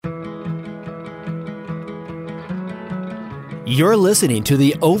You're listening to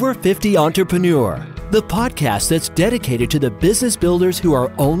The Over 50 Entrepreneur, the podcast that's dedicated to the business builders who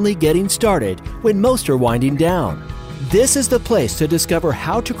are only getting started when most are winding down. This is the place to discover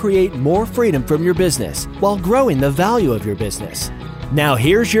how to create more freedom from your business while growing the value of your business. Now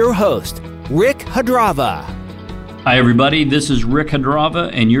here's your host, Rick Hadrava. Hi everybody, this is Rick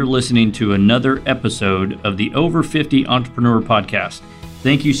Hadrava and you're listening to another episode of the Over 50 Entrepreneur Podcast.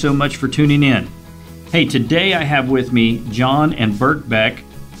 Thank you so much for tuning in. Hey, today I have with me Jon and Burke Beck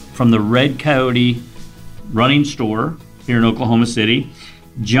from the Red Coyote Running Store here in Oklahoma City.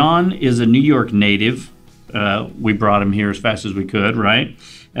 Jon is a New York native. We brought him here as fast as we could, right?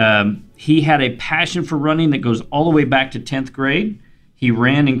 He had a passion for running that goes all the way back to 10th grade. He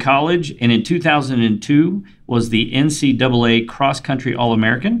ran in college and in 2002 was the NCAA Cross Country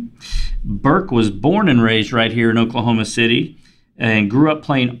All-American. Burke was born and raised right here in Oklahoma City and grew up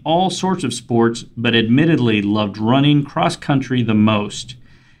playing all sorts of sports, but admittedly loved running cross country the most.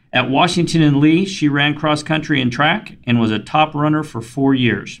 At Washington and Lee, she ran cross country and track and was a top runner for 4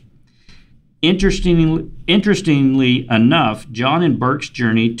 years. Interestingly enough, Jon and Burke's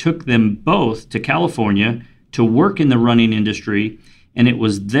journey took them both to California to work in the running industry, and it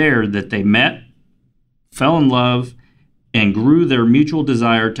was there that they met, fell in love, and grew their mutual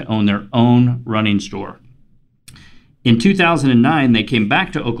desire to own their own running store. In 2009, they came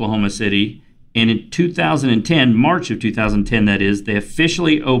back to Oklahoma City, and in 2010, March of 2010 that is, they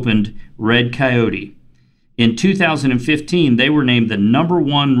officially opened Red Coyote. In 2015, they were named the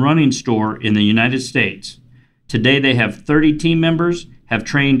 #1 running store in the United States. Today, they have 30 team members, have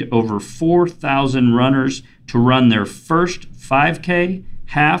trained over 4,000 runners to run their first 5K,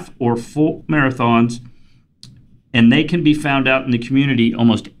 half, or full marathons, and they can be found out in the community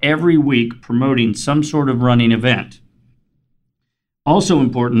almost every week promoting some sort of running event. Also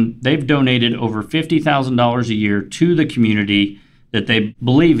important, they've donated over $50,000 a year to the community that they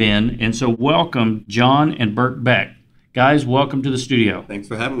believe in, and so welcome Jon and Burke Beck. Guys, welcome to the studio. Thanks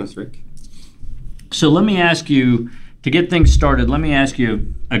for having us, Rick. So let me ask you, to get things started, let me ask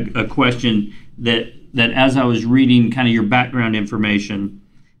you a question that as I was reading kind of your background information,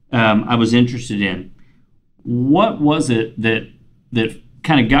 I was interested in. What was it that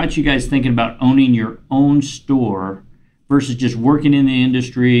kind of got you guys thinking about owning your own store versus just working in the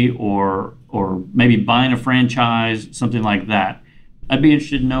industry or maybe buying a franchise, something like that? I'd be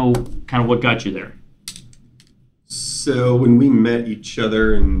interested to know kind of what got you there. So when we met each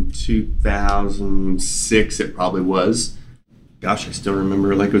other in 2006, it probably was. Gosh, I still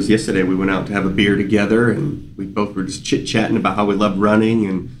remember like it was yesterday. We went out to have a beer together and we both were just chit-chatting about how we loved running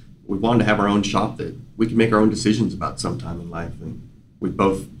and we wanted to have our own shop that we could make our own decisions about sometime in life. And we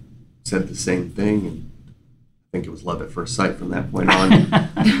both said the same thing, and I think it was love at first sight from that point on.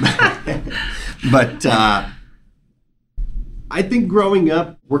 But I think growing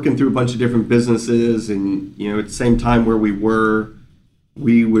up, working through a bunch of different businesses, and at the same time where we were,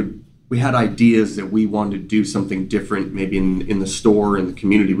 we had ideas that we wanted to do something different, maybe in the store, in the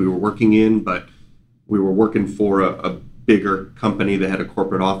community we were working in, but we were working for a bigger company that had a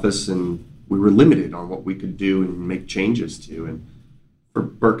corporate office, and we were limited on what we could do and make changes to. And for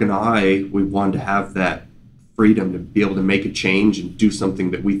Burke and I, we wanted to have that freedom to be able to make a change and do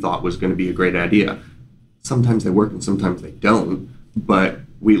something that we thought was going to be a great idea. Sometimes they work and sometimes they don't, but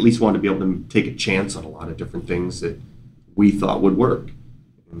we at least wanted to be able to take a chance on a lot of different things that we thought would work.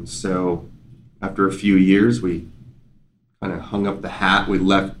 And so after a few years, we kind of hung up the hat. We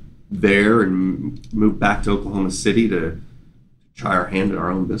left there and moved back to Oklahoma City to try our hand at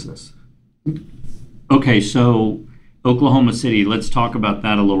our own business. Okay, so Oklahoma City, let's talk about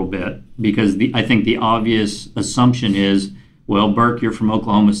that a little bit, because I think the obvious assumption is, well, Burke, you're from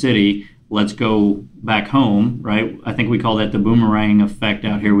Oklahoma City, let's go back home, right? I think we call that the boomerang effect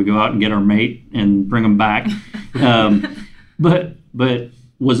out here. We go out and get our mate and bring them back. But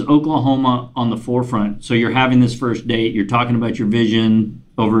was Oklahoma on the forefront? So you're having this first date, you're talking about your vision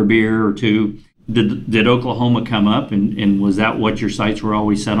over a beer or two. Did Oklahoma come up, and was that what your sights were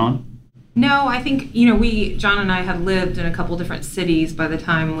always set on? No, I think, Jon and I had lived in a couple different cities by the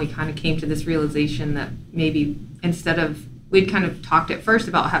time we kind of came to this realization that maybe we'd kind of talked at first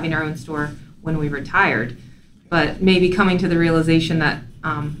about having our own store when we retired, but maybe coming to the realization that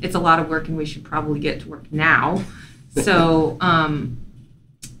it's a lot of work and we should probably get to work now. So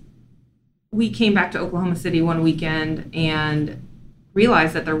we came back to Oklahoma City one weekend and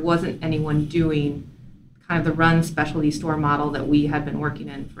realized that there wasn't anyone doing kind of the run specialty store model that we had been working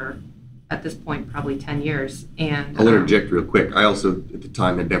in for, at this point, probably 10 years. And I'll interject real quick. I also, at the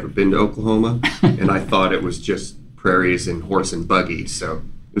time, had never been to Oklahoma, and I thought it was just prairies and horse and buggy, so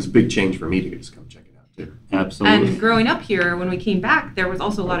it was a big change for me to just come check it out, Absolutely. And growing up here, when we came back, there was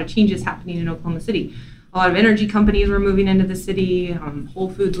also a lot of changes happening in Oklahoma City. A lot of energy companies were moving into the city. Whole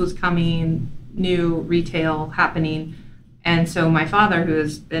Foods was coming, new retail happening. And so my father, who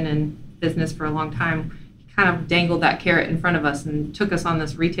has been in business for a long time, kind of dangled that carrot in front of us and took us on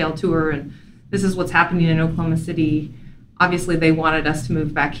this retail tour. And this is what's happening in Oklahoma City. Obviously, they wanted us to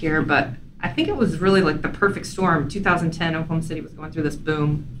move back here, but I think it was really like the perfect storm. 2010, Oklahoma City was going through this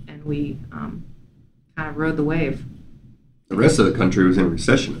boom, and we kind of rode the wave. The rest of the country was in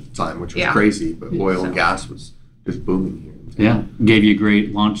recession at the time, which was crazy, but oil and gas was just booming here. Yeah, gave you a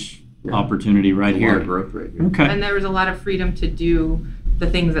great launch opportunity right here. A lot of growth right here. Okay. And there was a lot of freedom to do the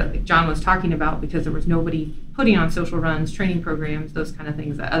things that John was talking about, because there was nobody putting on social runs, training programs, those kind of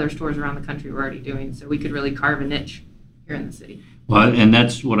things that other stores around the country were already doing. So we could really carve a niche here in the city. Well, and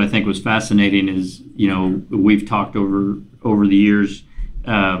that's what I think was fascinating is, we've talked over the years,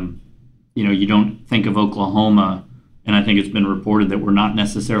 you don't think of Oklahoma, and I think it's been reported that we're not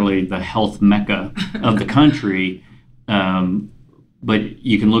necessarily the health mecca of the country, but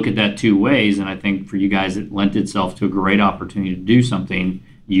you can look at that two ways, and I think for you guys it lent itself to a great opportunity to do something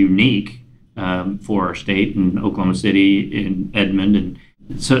unique for our state in Oklahoma City, in Edmond,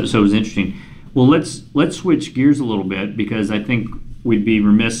 and so it was interesting. Well, let's switch gears a little bit, because I think we'd be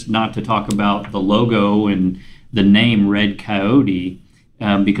remiss not to talk about the logo and the name Red Coyote,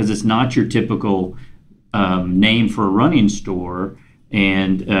 because it's not your typical name for a running store,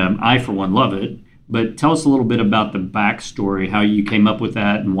 and I, for one, love it. But tell us a little bit about the backstory, how you came up with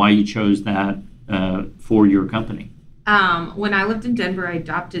that and why you chose that for your company. When I lived in Denver, I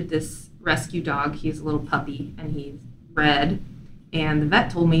adopted this rescue dog. He's a little puppy, and he's red. And the vet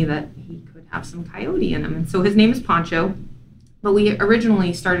told me that he could have some coyote in him. And so his name is Poncho. But we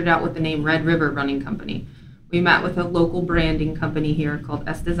originally started out with the name Red River Running Company. We met with a local branding company here called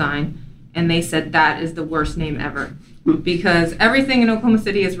S Design, and they said that is the worst name ever. Because everything in Oklahoma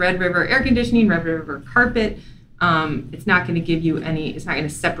City is Red River air conditioning, Red River carpet. It's not going to give you it's not going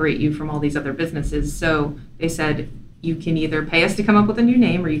to separate you from all these other businesses. So they said, you can either pay us to come up with a new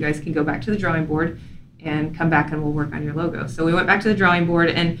name, or you guys can go back to the drawing board and come back and we'll work on your logo. So we went back to the drawing board,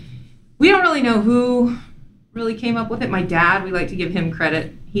 and we don't really know who really came up with it. My dad, we like to give him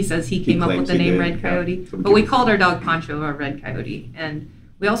credit. He says he came up with the name Red Coyote, but we called our dog Poncho a Red Coyote. And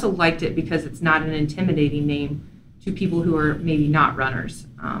we also liked it because it's not an intimidating name to people who are maybe not runners.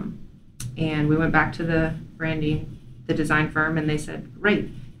 And we went back to the branding, the design firm, and they said, great.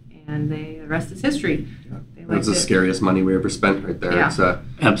 And the rest is history. Yeah. That's the scariest money we ever spent right there. Yeah.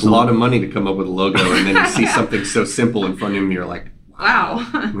 It's a lot of money to come up with a logo, and then you see something so simple in front of you, and you're like, wow.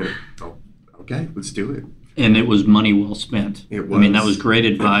 Oh, okay, let's do it. And it was money well spent. It was. I mean, that was great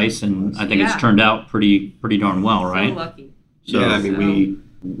advice, and I think it's turned out pretty darn well, right? So lucky.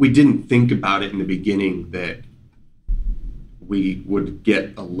 We didn't think about it in the beginning that we would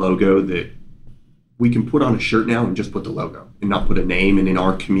get a logo that we can put on a shirt now and just put the logo and not put a name, and in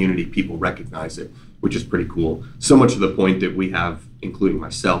our community people recognize it, which is pretty cool. So much to the point that we have, including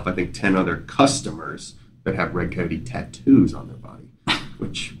myself, I think 10 other customers that have Red Coyote tattoos on their body,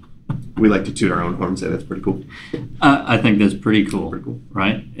 which we like to toot our own horns at. That's pretty cool. I think that's pretty cool,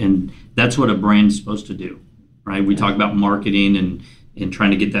 right? And that's what a brand's supposed to do, right? We talk about marketing and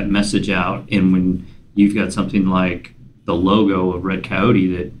trying to get that message out, and when you've got something like the logo of Red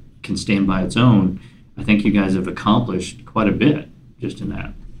Coyote that can stand by its own, I think you guys have accomplished quite a bit just in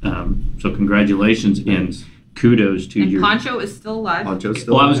that. So congratulations and kudos to and Poncho is still alive. Poncho's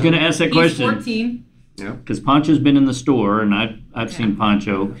still alive. I was going to ask that question. He's 14. Yeah. Because Poncho's been in the store, and I've seen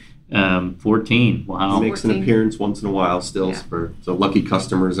Poncho. 14. Wow. He makes 14. An appearance once in a while still for so lucky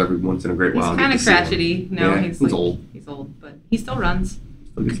customers every once in a great while. He's kind of crotchety. No, he's old. He's old, but he still runs.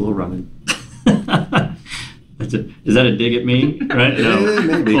 Still gets a little running. Is that a dig at me? Right? No.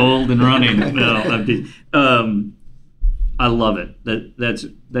 Maybe. Old and running. No, I love it.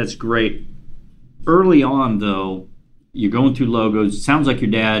 That's great. Early on, though, you're going through logos. Sounds like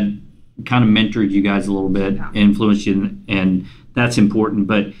your dad kind of mentored you guys a little bit, influenced you, and that's important.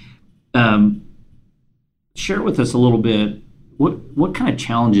 But share with us a little bit. What kind of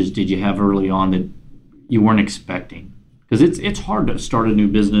challenges did you have early on that you weren't expecting? Because it's hard to start a new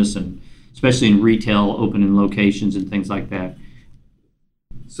business, and especially in retail, opening locations and things like that.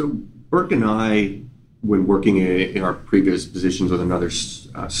 So Burke and I, when working in our previous positions with another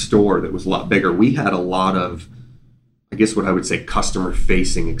store that was a lot bigger, we had a lot of, I guess what I would say,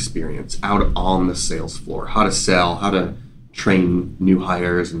 customer-facing experience out on the sales floor, how to sell, how to train new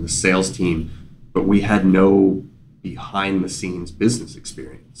hires and the sales team, but we had no behind-the-scenes business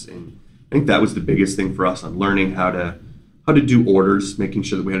experience. And I think that was the biggest thing for us on learning how to how to do orders, making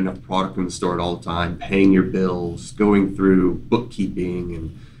sure that we had enough product in the store at all the time, paying your bills, going through bookkeeping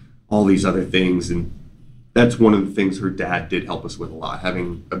and all these other things. And that's one of the things her dad did help us with a lot,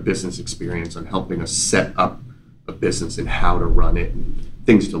 having a business experience on helping us set up a business and how to run it and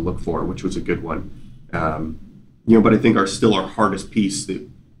things to look for, which was a good one. But I think our hardest piece that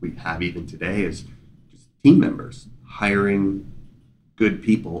we have even today is just team members, hiring good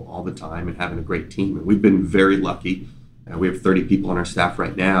people all the time and having a great team. And we've been very lucky. We have 30 people on our staff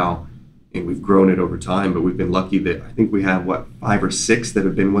right now, and we've grown it over time, but we've been lucky that I think we have 5 or 6 that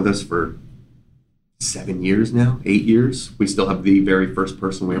have been with us for 7 years now, 8 years. We still have the very first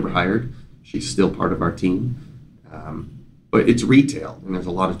person we ever hired. She's still part of our team. But it's retail, and there's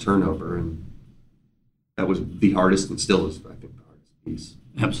a lot of turnover, and that was the hardest and still is, I think, the hardest piece.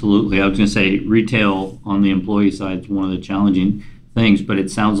 Absolutely. I was going to say retail on the employee side is one of the challenging things, but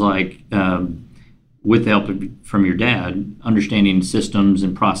it sounds like with the help from your dad, understanding systems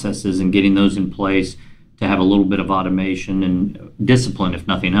and processes and getting those in place to have a little bit of automation and discipline, if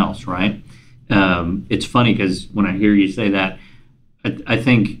nothing else, right? It's funny because when I hear you say that, I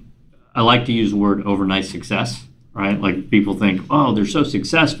think I like to use the word overnight success, right? Like people think, oh, they're so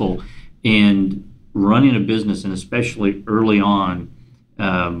successful. And running a business, and especially early on,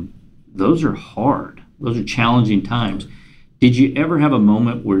 those are hard. Those are challenging times. Did you ever have a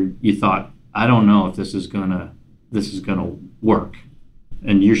moment where you thought, I don't know if this is gonna work?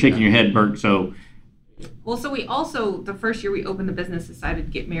 And you're shaking your head, Burke. So we also, the first year we opened the business, decided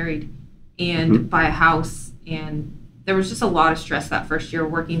to get married and buy a house. And there was just a lot of stress that first year,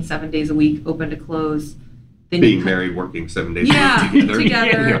 working 7 days a week, open to close. Then being married, working 7 days a week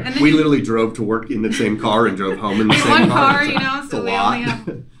together. Yeah. And we literally drove to work in the same car and drove home in the same car. So we only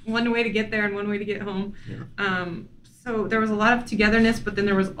have one way to get there and one way to get home. Yeah. So there was a lot of togetherness, but then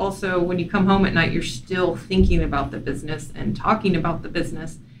there was also, when you come home at night, you're still thinking about the business and talking about the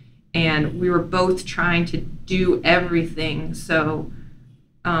business. And we were both trying to do everything. So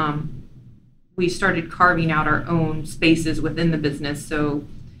we started carving out our own spaces within the business. So,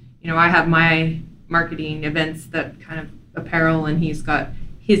 I have my marketing events, that kind of apparel, and he's got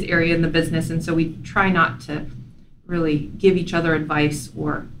his area in the business. And so we try not to really give each other advice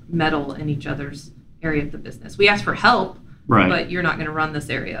or meddle in each other's area of the business. We ask for help, right, but you're not going to run this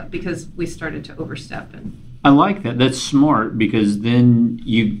area, because we started to overstep. And I like that. That's smart, because then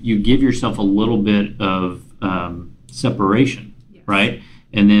you give yourself a little bit of separation, yes, right?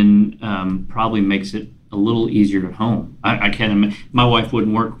 And then probably makes it a little easier at home. I can't imagine. My wife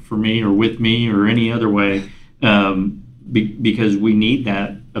wouldn't work for me or with me or any other way, because we need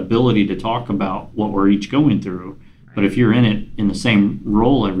that ability to talk about what we're each going through. Right. But if you're in it in the same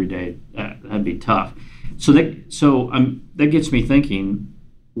role every day, that'd be tough. So that gets me thinking.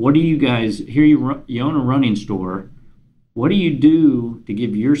 What do you guys here? You own a running store. What do you do to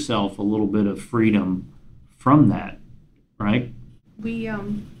give yourself a little bit of freedom from that? Right. We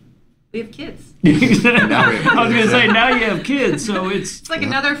have kids. I was going to say, now you have kids, so it's like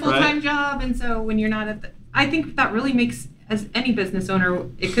another full-time job. And so when you're not I think that really makes, as any business owner,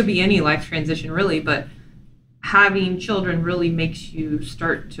 it could be any life transition really, but having children really makes you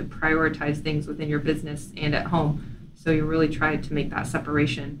start to prioritize things within your business and at home. So you really try to make that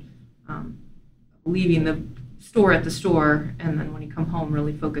separation, leaving the store at the store, and then when you come home,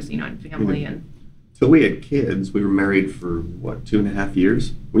 really focusing on family. And so we had kids. We were married for 2.5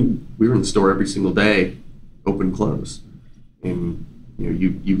 years. We were in the store every single day, open, close, and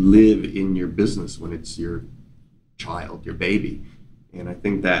you live in your business when it's your child, your baby. And I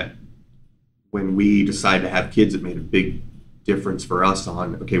think that when we decided to have kids, it made a big difference for us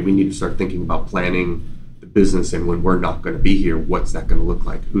on, okay, we need to start thinking about planning the business, and when we're not going to be here, what's that going to look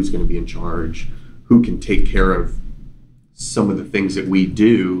like? Who's going to be in charge? Who can take care of some of the things that we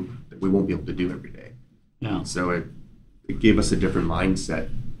do that we won't be able to do every day? Yeah. So it gave us a different mindset.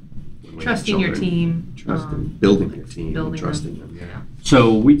 Trusting your team. Building your team. Trusting them. Yeah.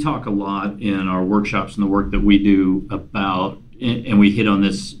 So we talk a lot in our workshops and the work that we do about, and we hit on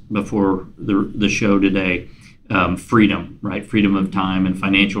this before the show today, freedom, right? Freedom of time and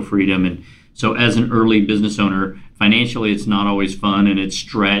financial freedom. And so as an early business owner, financially it's not always fun and it's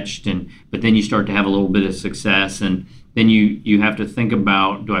stretched, but then you start to have a little bit of success, and then you have to think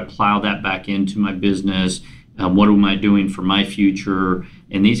about, do I plow that back into my business? What am I doing for my future?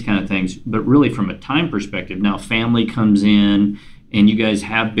 And these kind of things. But really from a time perspective, now family comes in and you guys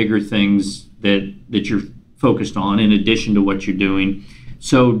have bigger things that you're focused on in addition to what you're doing.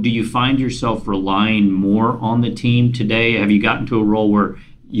 So do you find yourself relying more on the team today? Have you gotten to a role where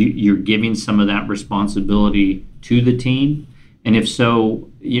you're giving some of that responsibility to the team? And if so,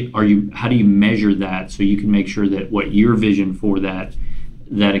 how do you measure that so you can make sure that what your vision for that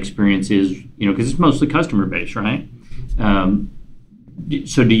experience is, because it's mostly customer based, right?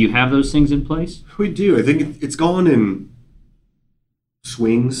 So do you have those things in place? We do. I think it's gone in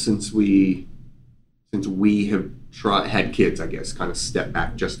swings since we have had kids, I guess, kind of step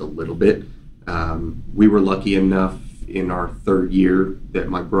back just a little bit. We were lucky enough in our third year that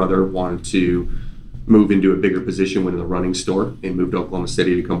my brother wanted to move into a bigger position within the running store and moved to Oklahoma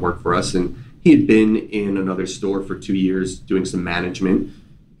City to come work for us. And he had been in another store for 2 years doing some management,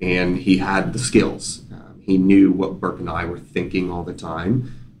 and he had the skills. He knew what Burke and I were thinking all the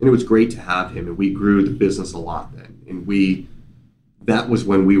time, and it was great to have him. And we grew the business a lot then. And that was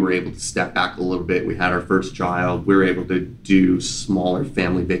when we were able to step back a little bit. We had our first child. We were able to do smaller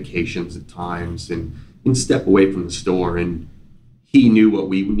family vacations at times and step away from the store. And he knew what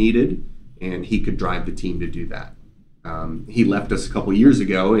we needed, and he could drive the team to do that. He left us a couple years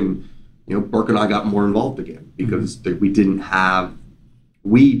ago, and Burke and I got more involved again because we didn't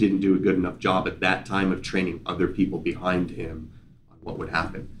do a good enough job at that time of training other people behind him on what would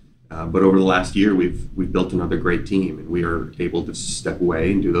happen. But over the last year, we've built another great team, and we are able to step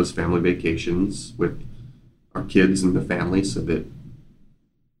away and do those family vacations with our kids and the family so that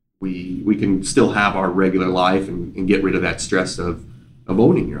we can still have our regular life and get rid of that stress of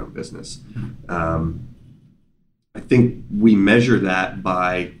owning your own business. I think we measure that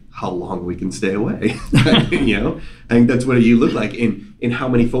by how long we can stay away. I think that's what you look like. And how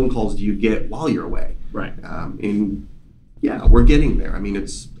many phone calls do you get while you're away? Right. And yeah, we're getting there. I mean, I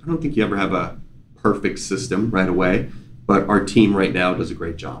don't think you ever have a perfect system right away, but our team right now does a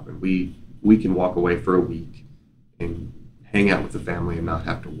great job, and we can walk away for a week and hang out with the family and not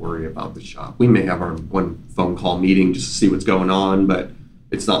have to worry about the shop. We may have our one phone call meeting just to see what's going on, but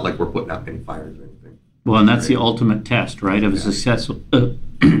it's not like we're putting out any fires or anything. Well, and that's the ultimate test, right, of a successful of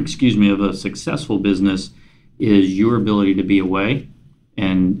a successful business is your ability to be away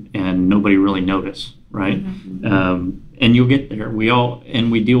and nobody really notice, right? Mm-hmm. And you'll get there. We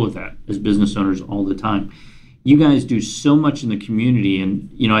deal with that as business owners all the time. You guys do so much in the community,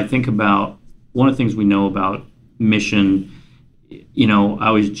 and I think about one of the things we know about mission. I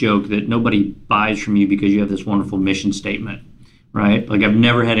always joke that nobody buys from you because you have this wonderful mission statement, right? Like I've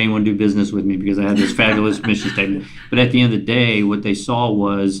never had anyone do business with me because I had this fabulous mission statement. But at the end of the day, what they saw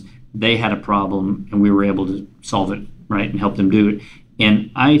was they had a problem and we were able to solve it, right, and help them do it.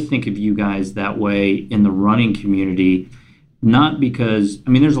 And I think of you guys that way in the running community, not because,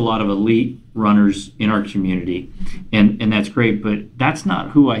 there's a lot of elite runners in our community, and that's great, but that's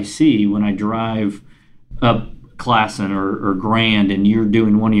not who I see when I drive up Classen or Grand and you're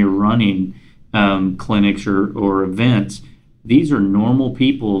doing one of your running clinics or events. These are normal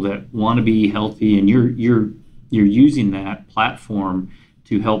people that want to be healthy, and you're using that platform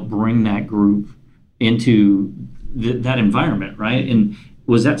to help bring that group into that environment, right? And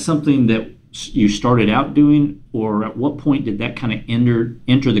was that something that you started out doing, or at what point did that kind of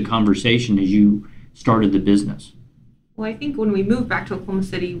enter the conversation as you started the business? Well, I think when we moved back to Oklahoma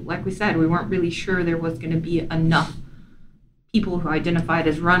City, like we said, we weren't really sure there was going to be enough people who identified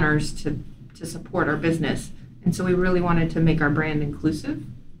as runners to support our business. And so we really wanted to make our brand inclusive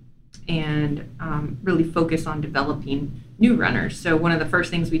and really focus on developing new runners. So one of the first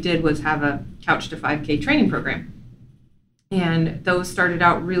things we did was have a Couch to 5K training program. And those started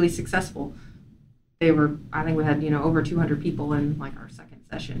out really successful. I think we had, over 200 people in like our second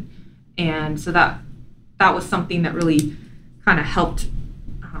session. And so that was something that really kind of helped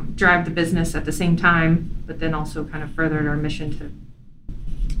drive the business at the same time, but then also kind of furthered our mission to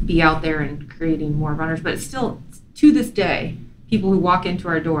be out there and creating more runners. But it's still, to this day, people who walk into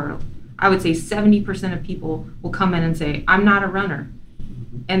our door, I would say 70% of people will come in and say, I'm not a runner.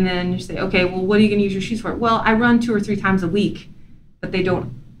 And then you say, okay, well, what are you going to use your shoes for? Well, I run 2 or 3 times a week, but they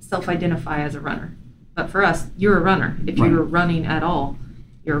don't self-identify as a runner. But for us, you're a runner. If you're running at all,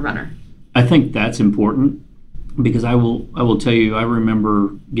 you're a runner. I think that's important because I will tell you, I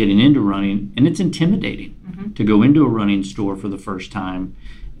remember getting into running, and it's intimidating to go into a running store for the first time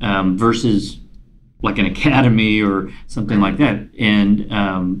versus like an academy or something like that.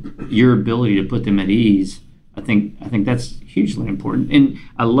 And your ability to put them at ease, I think that's hugely important. And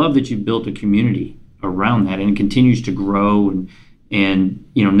I love that you've built a community around that, and it continues to grow. And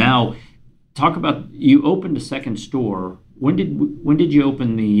now talk about, you opened a second store. When did you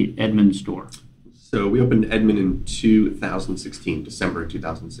open the Edmond store? So we opened Edmond in 2016, December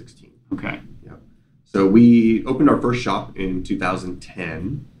 2016. Okay. Yeah. So we opened our first shop in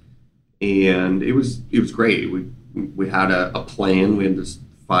 2010, and it was great. We had a plan. We had this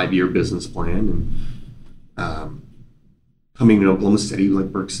 5-year business plan, and coming to Oklahoma City,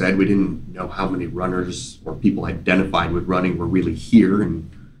 like Burke said, we didn't know how many runners or people identified with running were really here, and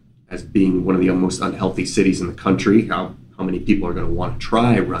as being one of the most unhealthy cities in the country, how many people are going to want to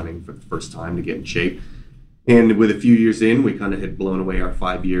try running for the first time to get in shape. And with a few years in, we kind of had blown away our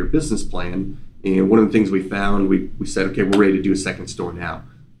 5-year business plan. And one of the things we found, we said, okay, we're ready to do a second store now.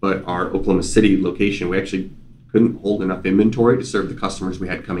 But our Oklahoma City location, we actually couldn't hold enough inventory to serve the customers we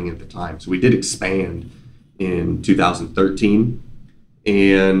had coming in at the time. So we did expand in 2013.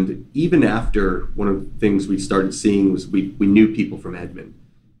 And even after, one of the things we started seeing was we knew people from Edmond.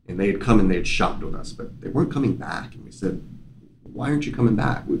 And they had come and they had shopped with us, but they weren't coming back. And we said, why aren't you coming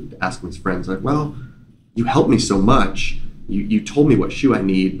back? We'd ask his friends, like, well, you helped me so much. You told me what shoe I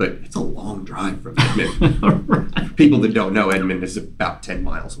need, but it's a long drive from Edmond. Right. People that don't know, Edmond is about 10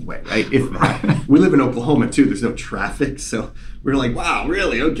 miles away, right? We live in Oklahoma too. There's no traffic. So we're like, wow,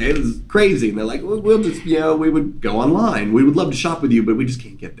 really? Okay, this is crazy. And they're like, well, we'll just, we would go online. We would love to shop with you, but we just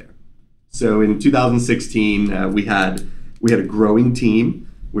can't get there. So in 2016, we had a growing team.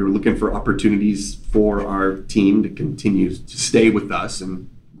 We were looking for opportunities for our team to continue to stay with us, and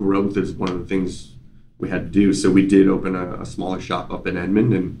growth is one of the things we had to do. So we did open a smaller shop up in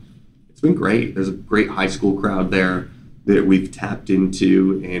Edmond, and it's been great. There's a great high school crowd there that we've tapped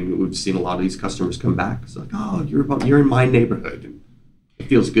into, and we've seen a lot of these customers come back. It's like, oh, you're in my neighborhood, and it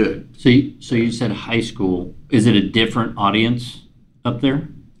feels good. So you said high school. Is it a different audience up there?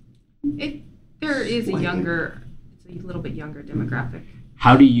 There is it's a little bit younger demographic.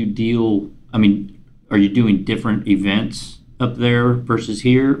 How do you deal, are you doing different events up there versus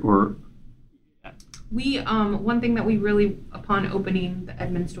here, or? We, one thing that we really, upon opening the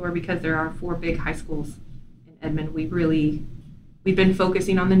Edmond store, because there are 4 big high schools in Edmond, we've been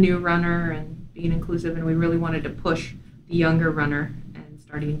focusing on the new runner and being inclusive, and we really wanted to push the younger runner, and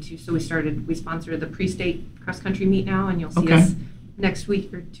we sponsored the pre-state cross-country meet now, and you'll see us next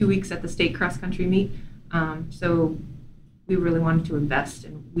week or 2 weeks at the state cross-country meet. So we really wanted to invest,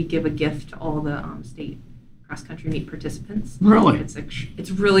 and we give a gift to all the state cross-country meet participants. Really?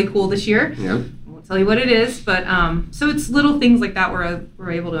 It's really cool this year. Yeah. I won't tell you what it is, but so it's little things like that where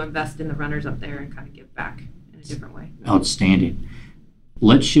we're able to invest in the runners up there and kind of give back in a different way. Outstanding.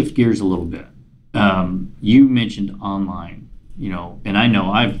 Let's shift gears a little bit. You mentioned online, and I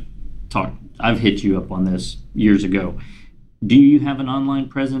know I've hit you up on this years ago. Do you have an online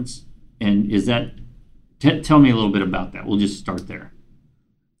presence? And is that, tell me a little bit about that. We'll just start there.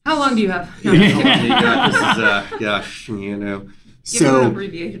 How long do you have? No, this is, gosh, Give an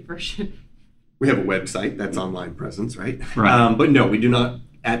abbreviated version. We have a website that's online presence, right? Right. But no, we do not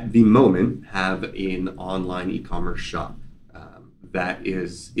at the moment have an online e-commerce shop. That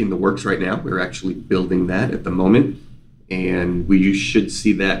is in the works right now. We're actually building that at the moment, and we should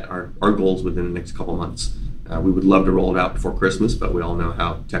see that our goals within the next couple months. We would love to roll it out before Christmas, but we all know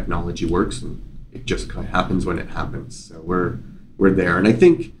how technology works, and it just kind of happens when it happens. So we're there. And I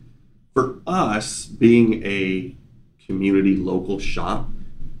think for us, being a community local shop,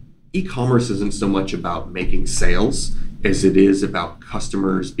 e-commerce isn't so much about making sales as it is about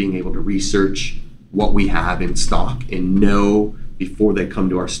customers being able to research what we have in stock and know before they come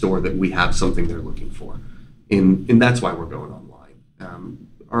to our store that we have something they're looking for. And that's why we're going online.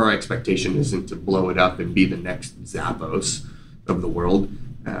 Our expectation isn't to blow it up and be the next Zappos of the world.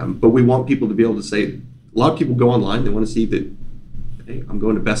 But we want people to be able to say, a lot of people go online, they want to see that, hey, I'm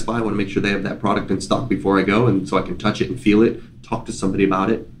going to Best Buy, I want to make sure they have that product in stock before I go, and so I can touch it and feel it, talk to somebody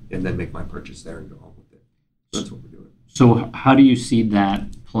about it, and then make my purchase there and go home with it. That's what we're doing. So how do you see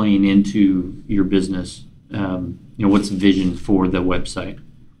that playing into your business? What's the vision for the website?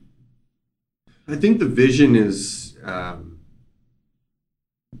 I think the vision is,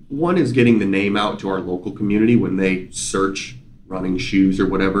 one is getting the name out to our local community when they search running shoes or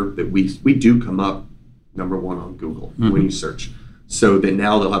whatever, that we do come up number 1 on Google when you search. So that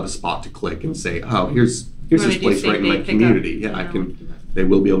now they'll have a spot to click and say, oh, here's this place right in my community. They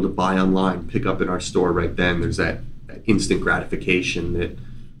will be able to buy online, pick up in our store right then. There's that instant gratification that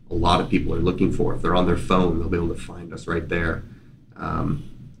a lot of people are looking for. If they're on their phone, they'll be able to find us right there.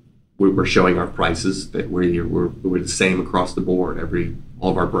 We're showing our prices, that we're the same across the board.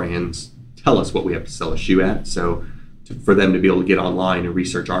 All of our brands tell us what we have to sell a shoe at. So for them to be able to get online and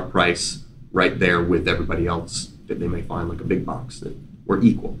research our price right there with everybody else that they may find, like a big box, that we're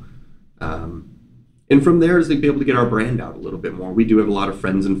equal. And from there is they'd be able to get our brand out a little bit more. We do have a lot of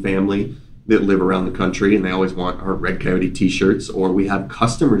friends and family that live around the country, and they always want our Red Coyote t-shirts, or we have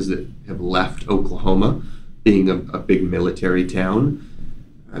customers that have left Oklahoma, being a big military town.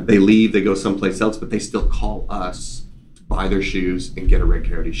 They leave, they go someplace else, but they still call us to buy their shoes and get a Red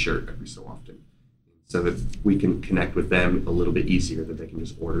Coyote shirt every so often. so that we can connect with them a little bit easier, that they can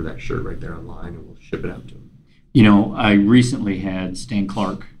just order that shirt right there online and we'll ship it out to them. You know, I recently had Stan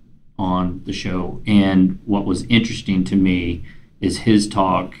Clark on the show, and what was interesting to me is his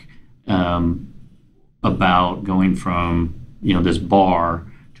talk about going from, you know, this bar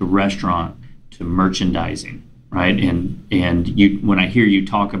to restaurant to merchandising, right? And you, when I hear you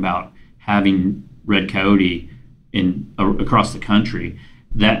talk about having Red Coyote across the country,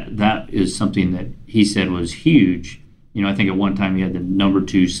 that is something that he said was huge. You know, I think at one time he had the number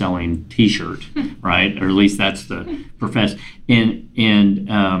 2 selling T-shirt, right? Or at least that's the profession. And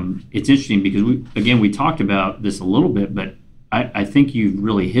it's interesting because we talked about this a little bit, but I think you've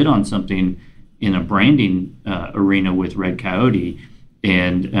really hit on something in a branding arena with Red Coyote,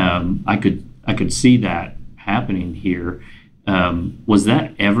 and I could see that happening here. Was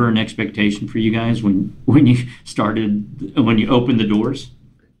that ever an expectation for you guys when you opened the doors?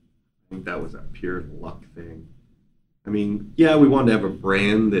 I think that was a pure luck thing. I mean, yeah, we wanted to have a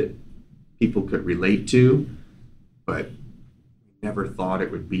brand that people could relate to, but we never thought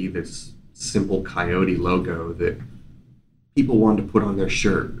it would be this simple Coyote logo that people wanted to put on their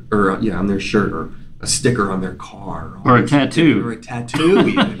shirt, or a sticker on their car, or a tattoo,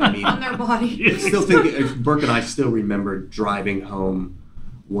 even. I mean, on their body. I still think Burke and I still remember driving home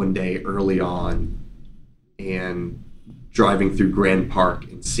one day early on and driving through Grand Park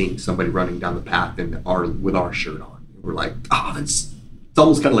and seeing somebody running down the path with our shirt on. We're like, oh, it's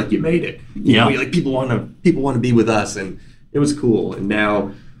almost kind of like you made it. You know, like people want to be with us, and it was cool. And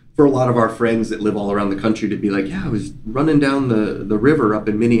now, for a lot of our friends that live all around the country to be like, yeah, I was running down the river up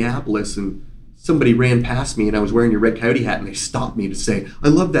in Minneapolis, and somebody ran past me, and I was wearing your Red Coyote hat, and they stopped me to say, I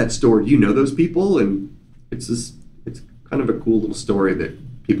love that store. Do you know those people? And it's kind of a cool little story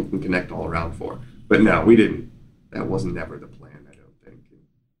that people can connect all around for. But no, we didn't. That wasn't never the plan, I don't think.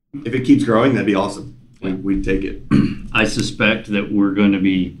 If it keeps growing, that'd be awesome. We'd take it. I suspect that we're going to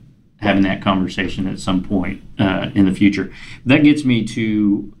be having that conversation at some point in the future. That gets me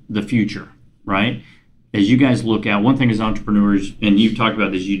to the future, right? As you guys look out, one thing as entrepreneurs, and you've talked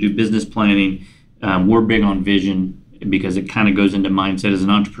about this, you do business planning. We're big on vision because it kind of goes into mindset. As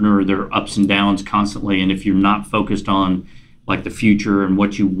an entrepreneur, there are ups and downs constantly, and if you're not focused on like the future and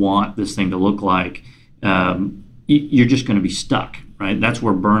what you want this thing to look like, you're just going to be stuck, right? That's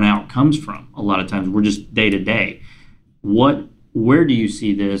where burnout comes from. A lot of times we're just day to day. Where do you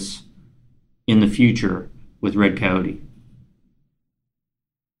see this in the future with Red Coyote?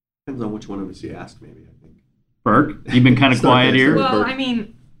 Depends on which one of us you ask, maybe, I think. Burke, you've been kind of quiet here. Well, I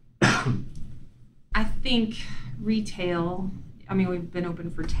mean, I think retail, we've been open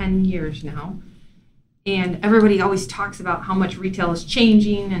for 10 years now, and everybody always talks about how much retail is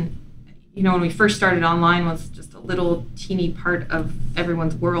changing, and you know, when we first started, online was just a little teeny part of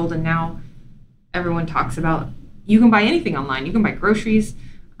everyone's world, and now everyone talks about you can buy anything online. You can buy groceries.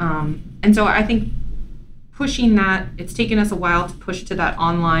 And so I think pushing that, it's taken us a while to push to that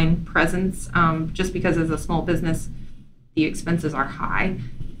online presence, just because as a small business, the expenses are high,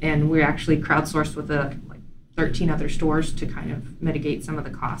 and we're actually crowdsourced with 13 other stores to kind of mitigate some of the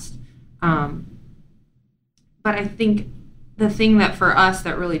cost. But I think the thing that for us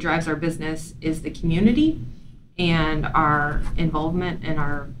that really drives our business is the community and our involvement in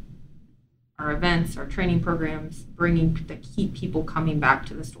our events, our training programs, to keep people coming back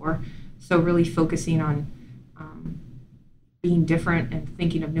to the store. So really focusing on being different and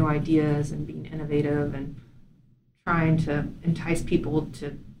thinking of new ideas and being innovative and trying to entice people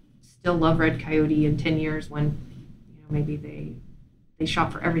to still love Red Coyote in 10 years when, you know, maybe they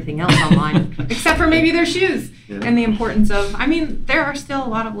shop for everything else online, except for maybe their shoes. Yeah. And the importance of, there are still a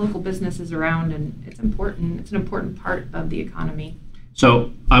lot of local businesses around, and it's important. It's an important part of the economy.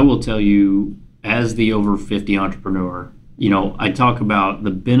 So I will tell you, as the over 50 entrepreneur, you know, I talk about the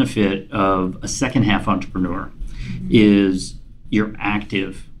benefit of a second half entrepreneur is you're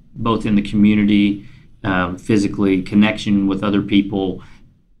active both in the community, physically, connection with other people,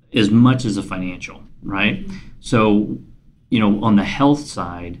 as much as a financial, right? So, you know, on the health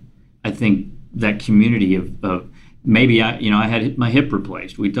side, I think that community of maybe I had my hip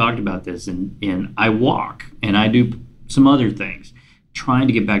replaced. We talked about this, and I walk and I do some other things, trying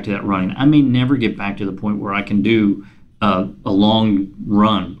to get back to that running. I may never get back to the point where I can do a long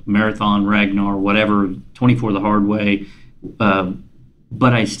run, marathon, Ragnar, whatever, 24 the hard way,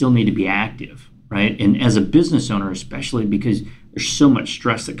 but I still need to be active, right? And as a business owner, especially because there's so much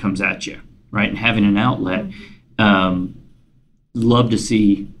stress that comes at you, right? And having an outlet, love to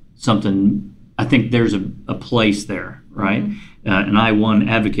see something. I think there's a place there, right? And I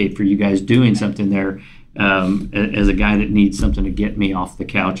advocate for you guys doing something there. as a guy that needs something to get me off the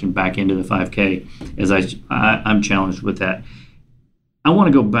couch and back into the 5K, as I'm challenged with that. I want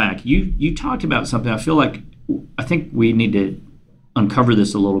to go back. You talked about something. I think we need to uncover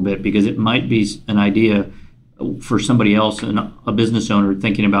this a little bit, because it might be an idea for somebody else, a business owner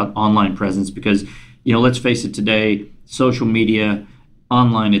thinking about online presence, because let's face it, today social media,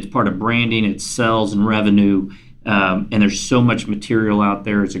 online, it's part of branding, it's sales and revenue, and there's so much material out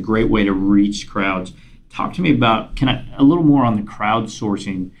there. It's a great way to reach crowds. Talk to me about a little more on the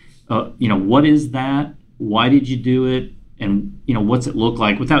crowdsourcing. What is that? Why did you do it? And what's it look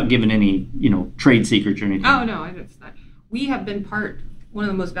like, without giving any trade secrets or anything? Oh no, it's not. We have been one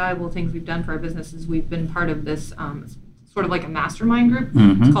of the most valuable things we've done for our business is we've been part of this sort of like a mastermind group.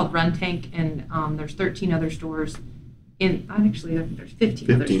 Mm-hmm. It's called Run Tank, and there's 13 other stores. Actually, I think there's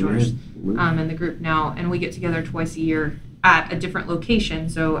 15 other stores in the group now, and we get together twice a year at a different location,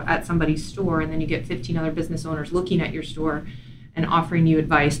 so at somebody's store, and then you get 15 other business owners looking at your store and offering you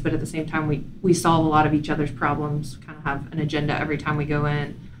advice, but at the same time we solve a lot of each other's problems, kind of have an agenda every time we go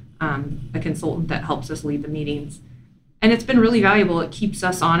in, a consultant that helps us lead the meetings. And it's been really valuable. It keeps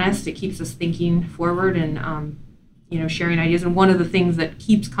us honest, it keeps us thinking forward, and sharing ideas. And one of the things that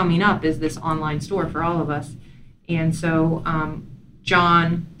keeps coming up is this online store for all of us. And so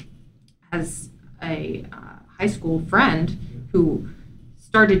John has a high school friend who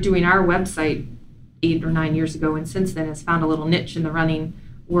started doing our website 8 or 9 years ago, and since then has found a little niche in the running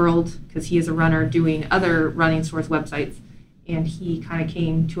world, because he is a runner doing other running stores websites, and he kind of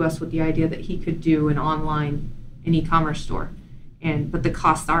came to us with the idea that he could do an e-commerce store, but the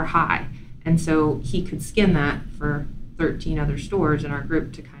costs are high, and so he could skin that for 13 other stores in our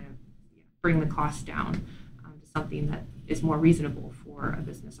group to kind of bring the cost down to something that is more reasonable for a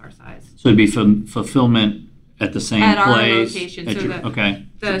business our size. So it'd be fulfillment at the same at place? Our location. Okay.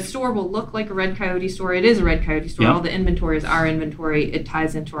 The store will look like a Red Coyote store. It is a Red Coyote store. Yep. All the inventory is our inventory. It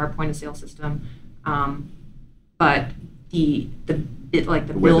ties into our point of sale system. But the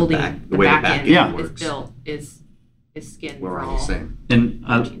building, the back end is built is skinned. We're all the same. And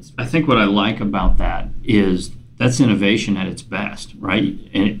I think what I like about that is that's innovation at its best, right?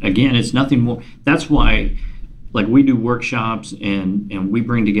 And again, it's nothing more. That's why, we do workshops and we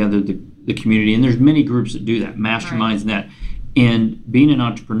bring together the community, and there's many groups that do that, masterminds, right. And that. And being an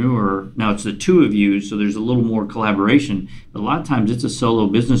entrepreneur, now it's the two of you, so there's a little more collaboration, but a lot of times it's a solo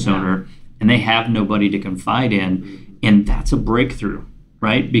business owner and they have nobody to confide in, and that's a breakthrough,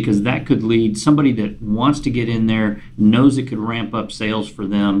 right? Because that could lead somebody that wants to get in there, knows it could ramp up sales for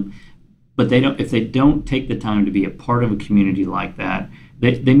them, but if they don't take the time to be a part of a community like that,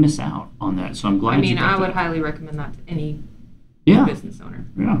 they miss out on that. So I'm glad I would highly recommend that to any business owner.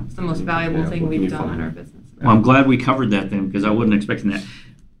 Yeah. It's the most valuable thing we've done in our business. Well, I'm glad we covered that then, because I wasn't expecting that.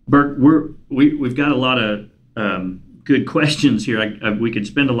 Burke, we've got a lot of good questions here. We could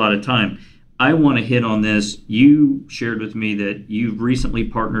spend a lot of time. I want to hit on this. You shared with me that you've recently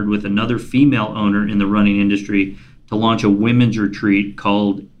partnered with another female owner in the running industry to launch a women's retreat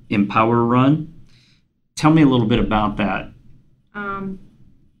called Empower Run. Tell me a little bit about that.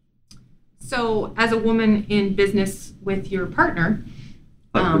 So as a woman in business with your partner,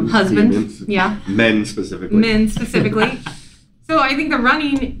 husband, men specifically. So I think the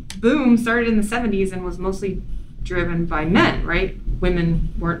running boom started in the 70s and was mostly driven by men, right?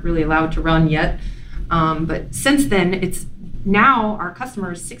 Women weren't really allowed to run yet. But since then, it's now our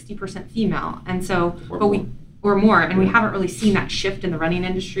customer is 60% female. And so, or more, and we haven't really seen that shift in the running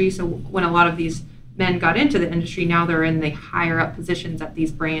industry. So when a lot of these men got into the industry, now they're in the higher up positions at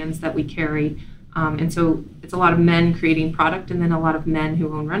these brands that we carry. And so it's a lot of men creating product, and then a lot of men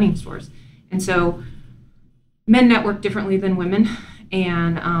who own running stores. And so men network differently than women,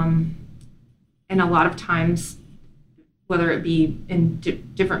 and a lot of times, whether it be in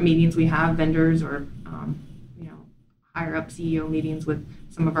different meetings we have, vendors or higher up CEO meetings with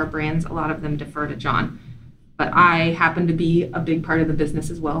some of our brands, a lot of them defer to John. But I happen to be a big part of the business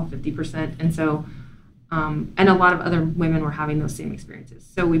as well, 50%. And so, and a lot of other women were having those same experiences.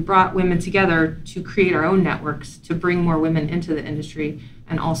 So we brought women together to create our own networks, to bring more women into the industry.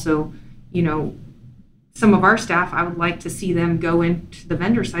 And also, some of our staff, I would like to see them go into the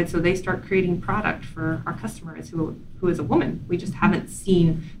vendor side so they start creating product for our customers who is a woman. We just haven't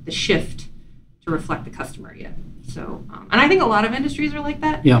seen the shift to reflect the customer yet. So, and I think a lot of industries are like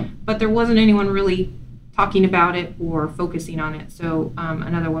that. Yeah. But there wasn't anyone really talking about it or focusing on it. So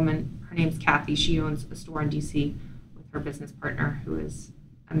another woman, her name's Kathy, she owns a store in DC with her business partner who is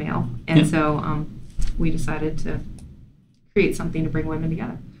a male. And so we decided to create something to bring women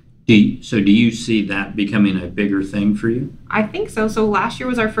together. So do you see that becoming a bigger thing for you? I think so. So last year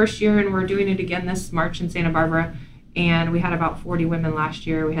was our first year, and we're doing it again this March in Santa Barbara. And we had about 40 women last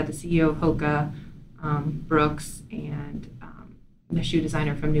year. We had the CEO of Hoka, Brooks, and the shoe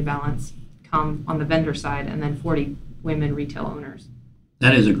designer from New Balance come on the vendor side, and then 40 women retail owners.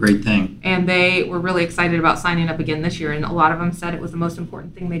 That is a great thing. And they were really excited about signing up again this year, and a lot of them said it was the most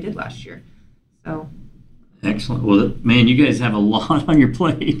important thing they did last year. So excellent. Well, man, you guys have a lot on your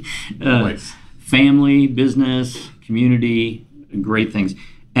plate. Family, business, community, great things.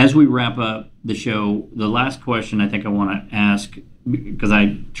 As we wrap up the show, the last question I think I want to ask, because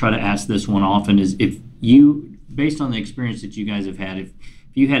I try to ask this one often, is if you, based on the experience that you guys have had, if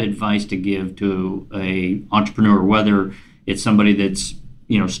you had advice to give to a entrepreneur, whether it's somebody that's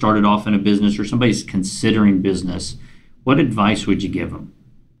started off in a business or somebody's considering business, what advice would you give them?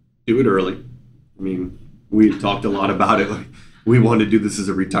 Do it early. I mean, we talked a lot about it. Like, we wanted to do this as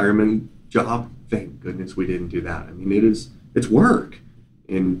a retirement job. Thank goodness we didn't do that. I mean, it's work,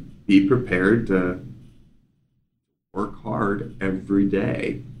 and be prepared to work hard every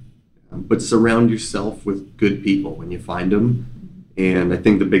day, but surround yourself with good people when you find them. And I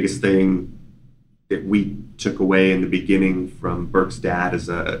think the biggest thing that we took away in the beginning from Burke's dad as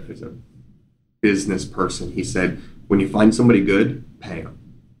a business person, he said, when you find somebody good, pay them,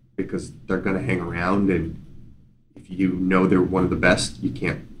 because they're going to hang around, and if you know they're one of the best, you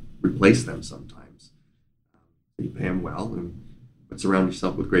can't replace them sometimes. You pay them well, but surround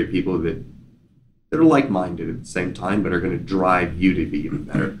yourself with great people that are like-minded at the same time, but are going to drive you to be even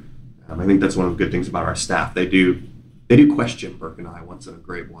better. I think that's one of the good things about our staff. They do question Burke and I once in a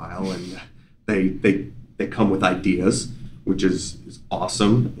great while, and they come with ideas, which is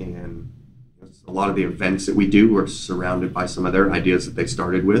awesome. And a lot of the events that we do are surrounded by some of their ideas that they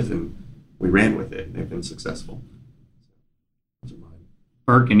started with, and we ran with it, and they've been successful.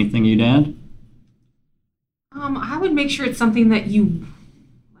 Burke, anything you'd add? I would make sure it's something that you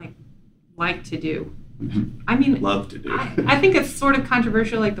like to do. Mm-hmm. I mean, love to do. I think it's sort of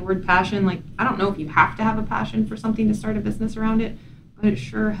controversial, like the word passion. Like, I don't know if you have to have a passion for something to start a business around it, but it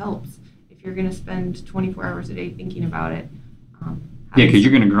sure helps if you're going to spend 24 hours a day thinking about it. Because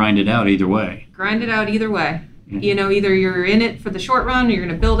you're going to grind it out either way. Grind it out either way. Yeah. Either you're in it for the short run, or you're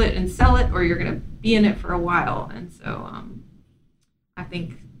going to build it and sell it, or you're going to be in it for a while. And so I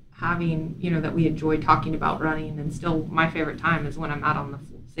think having, that we enjoy talking about running, and still my favorite time is when I'm out on the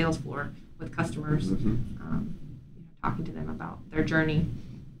sales floor with customers, talking to them about their journey.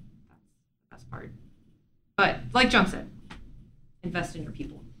 That's the best part. But like John said, invest in your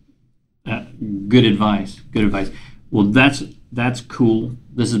people. Good advice. Well, that's cool.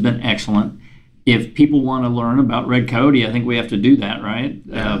 This has been excellent. If people want to learn about Red Coyote, I think we have to do that, right?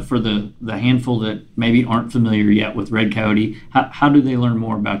 Yeah. For the handful that maybe aren't familiar yet with Red Coyote, how do they learn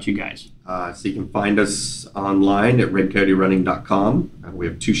more about you guys? So you can find us online at redcoyoterunning.com. We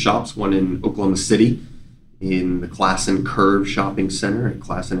have 2 shops, one in Oklahoma City in the Classen Curve Shopping Center at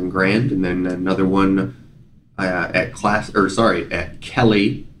Classen and Grand, and then another one at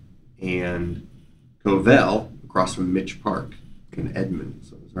Kelly and Covell across from Mitch Park in Edmond.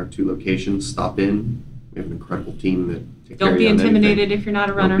 So those are our 2 locations. Stop in. We have an incredible team that take care of you. Don't be intimidated if you're not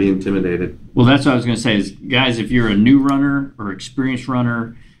a runner. Don't be intimidated. Well, that's what I was going to say is, guys, if you're a new runner or experienced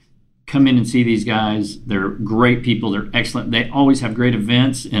runner, come in and see these guys. They're great people. They're excellent. They always have great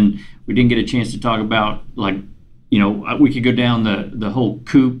events, and we didn't get a chance to talk about, we could go down the whole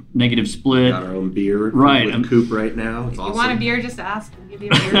Coop negative split. Got our own beer right with Coop right now. It's if awesome. you want a beer, just ask. We'll give you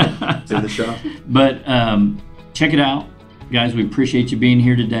a beer. It's in the shop. But check it out. Guys, we appreciate you being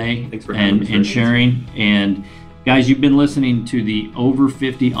here today. Thanks for having us, and sharing. And guys, you've been listening to the Over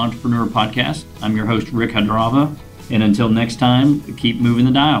 50 Entrepreneur Podcast. I'm your host, Rick Hadrava. And until next time, keep moving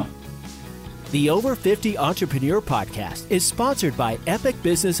the dial. The Over 50 Entrepreneur Podcast is sponsored by Epic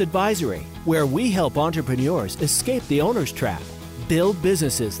Business Advisory, where we help entrepreneurs escape the owner's trap, build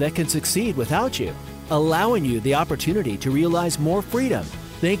businesses that can succeed without you, allowing you the opportunity to realize more freedom,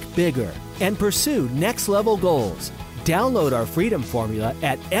 think bigger, and pursue next-level goals. Download our freedom formula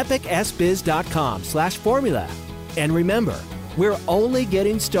at epicsbiz.com/formula. And remember, we're only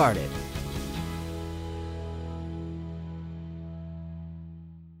getting started.